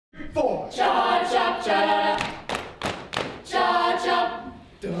Charge up, charge up, charge up.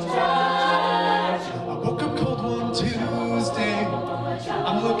 I woke up cold one Tuesday.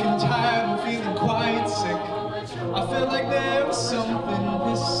 I'm looking tired, I'm feeling quite sick. I felt like there was something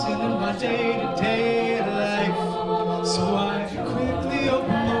missing in my day-to-day life. So I quickly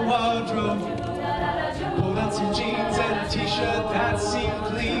opened the wardrobe, pulled out some jeans and a t-shirt that seemed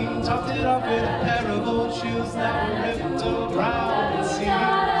clean, topped it off with a pair of old shoes that were ripped around the seam.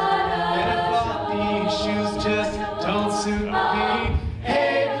 And I thought these shoes just don't suit me.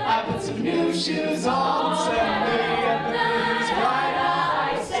 Hey, I put some new shoes on Sunday, everything's right.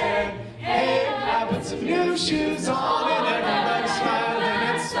 I said, hey, I put some new shoes on, and everybody's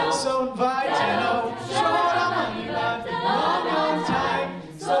smiling. It's so inviting. Oh, short on money, but long time.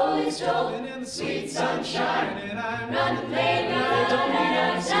 Slowly strolling in the sweet sunshine, and I'm running late, but I don't need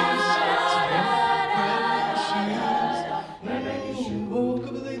any shoes. Woke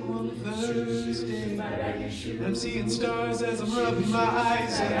up late one Thursday. I'm seeing stars as I'm rubbing my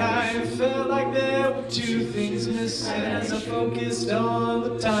eyes, and I felt like there were two things missing as I focused on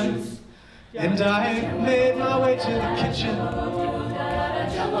the time. And I made my way to the kitchen,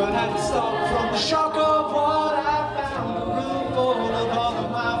 but had to stop from the shock of what I found. A room full of all of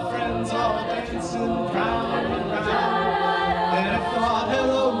my friends all dancing round and round. And I thought,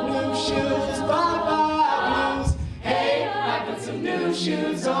 hello new shoes, bye-bye blues. Hey, I put some new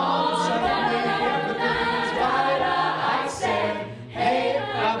shoes on, suddenly everything's right. I said, hey,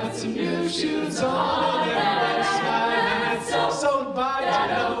 I put some new shoes on, and everybody's smiling. It's so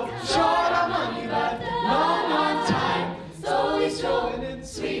inviting. Oh, short on money, but long time. Slowly strolling in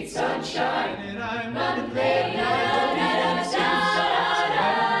sweet sunshine, and I'm running late, and I don't need any shoes.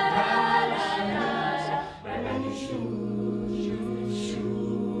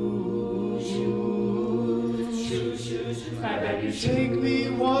 Take me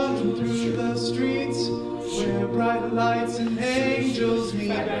wandering through the streets where bright lights and angels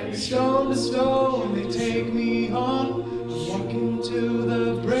meet. Stone to stone, they take me on. Walking to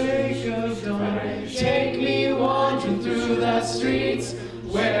the break of dawn. Take me wandering through the streets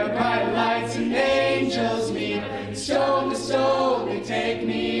where bright lights and angels meet. Stone to stone, they take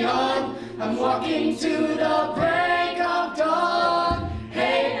me on. I'm walking to the break of dawn.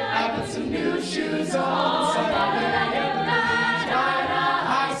 Hey, I put some new shoes on. Suddenly everything's right.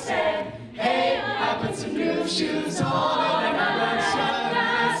 I said, hey, I put some new shoes on, and everybody's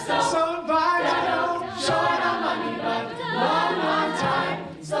smiling. So inviting. Short on money, but long time.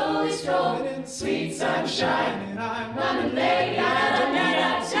 Slowly strolling in sweet sunshine.